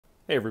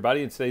Hey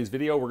everybody, in today's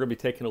video we're going to be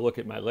taking a look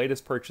at my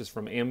latest purchase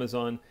from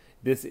Amazon.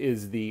 This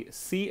is the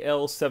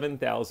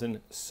CL7000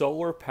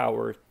 solar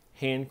powered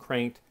hand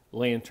cranked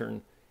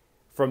lantern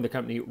from the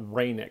company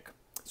Raynic.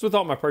 So with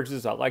all my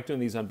purchases, I like doing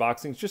these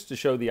unboxings just to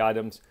show the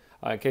items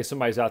in case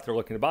somebody's out there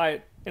looking to buy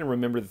it and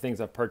remember the things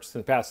I've purchased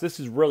in the past. This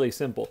is really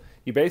simple.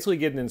 You basically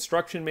get an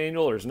instruction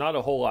manual. There's not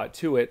a whole lot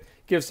to it.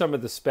 Gives some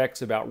of the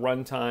specs about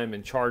runtime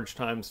and charge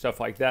time, stuff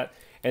like that.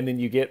 And then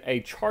you get a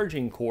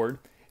charging cord.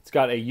 It's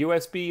got a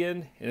USB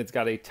end and it's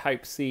got a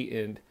Type-C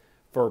end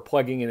for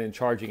plugging in and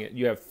charging it.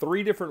 You have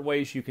three different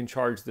ways you can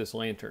charge this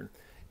lantern.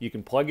 You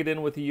can plug it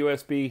in with a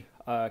USB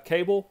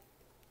cable.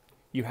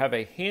 You have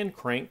a hand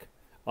crank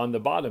on the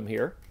bottom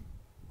here.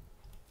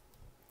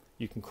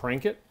 You can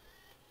crank it.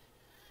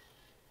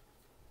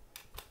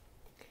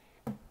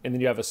 And then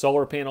you have a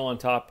solar panel on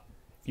top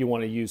if you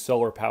want to use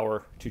solar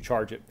power to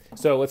charge it.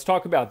 So let's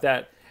talk about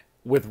that.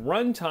 With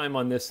runtime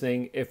on this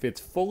thing, if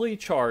it's fully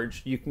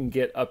charged, you can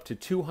get up to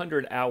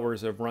 200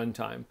 hours of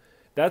runtime.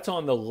 That's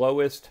on the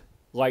lowest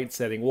light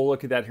setting. We'll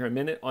look at that here in a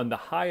minute. On the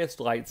highest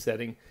light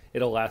setting,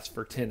 it'll last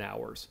for 10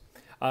 hours.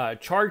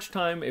 Charge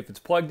time, if it's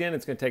plugged in,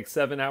 it's going to take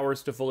 7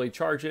 hours to fully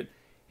charge it.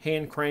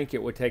 Hand crank,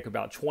 it would take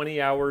about 20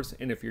 hours.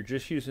 And if you're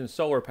just using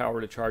solar power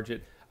to charge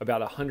it,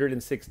 about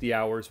 160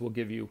 hours will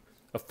give you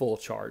a full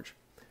charge.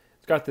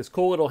 It's got this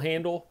cool little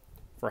handle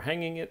for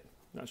hanging it.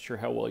 Not sure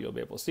how well you'll be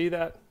able to see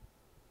that.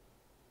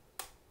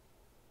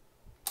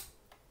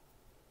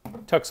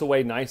 Tucks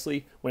away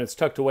nicely. When it's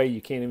tucked away,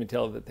 you can't even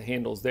tell that the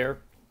handle's there.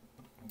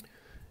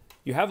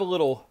 You have a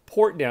little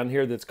port down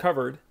here that's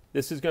covered.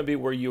 This is going to be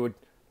where you would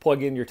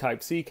plug in your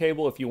Type-C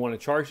cable if you want to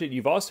charge it.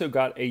 You've also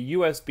got a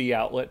USB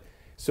outlet.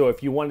 So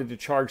if you wanted to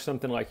charge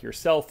something like your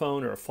cell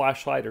phone or a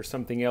flashlight or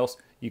something else,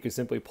 you could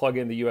simply plug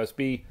in the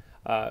USB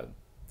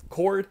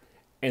cord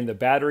and the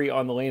battery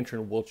on the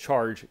lantern will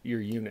charge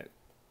your unit.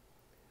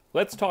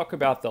 Let's talk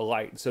about the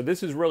light. So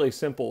this is really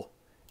simple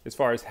as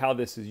far as how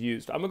this is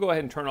used. I'm gonna go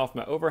ahead and turn off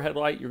my overhead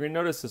light. You're gonna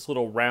notice this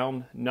little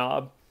round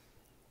knob.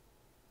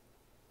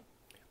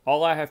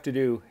 All I have to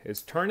do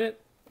is turn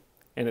it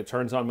and it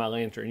turns on my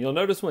lantern. You'll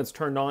notice when it's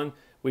turned on,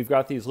 we've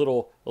got these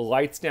little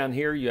lights down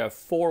here. You have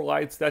 4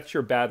 lights, that's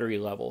your battery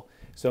level.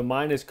 So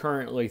mine is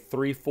currently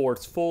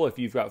 3/4 full. If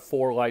you've got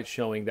 4 lights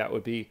showing, that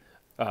would be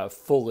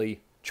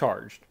fully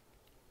charged.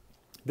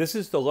 This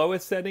is the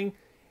lowest setting,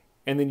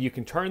 and then you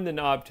can turn the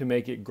knob to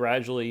make it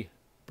gradually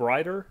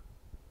brighter.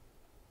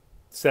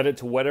 Set it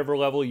to whatever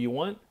level you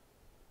want.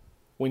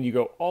 When you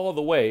go all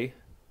the way,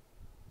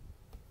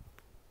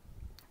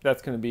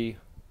 that's going to be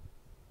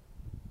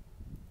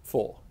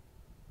full.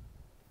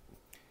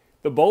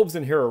 The bulbs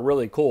in here are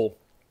really cool.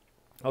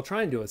 I'll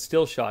try and do a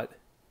still shot.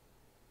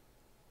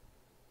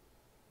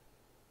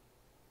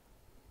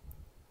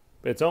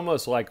 But it's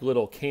almost like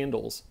little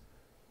candles.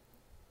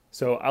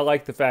 So I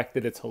like the fact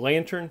that it's a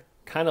lantern.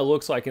 Kind of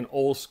looks like an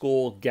old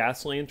school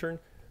gas lantern,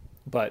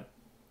 but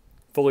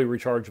fully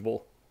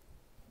rechargeable.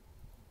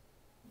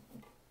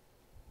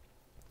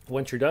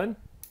 Once you're done,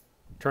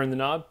 turn the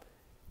knob.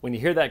 When you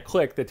hear that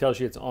click, that tells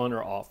you it's on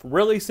or off.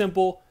 Really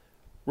simple,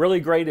 really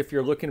great if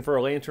you're looking for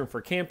a lantern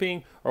for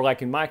camping, or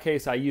like in my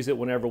case, I use it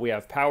whenever we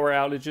have power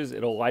outages.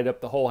 It'll light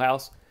up the whole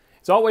house.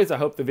 As always, I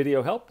hope the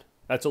video helped.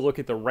 That's a look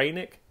at the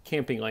Raynic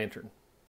camping lantern.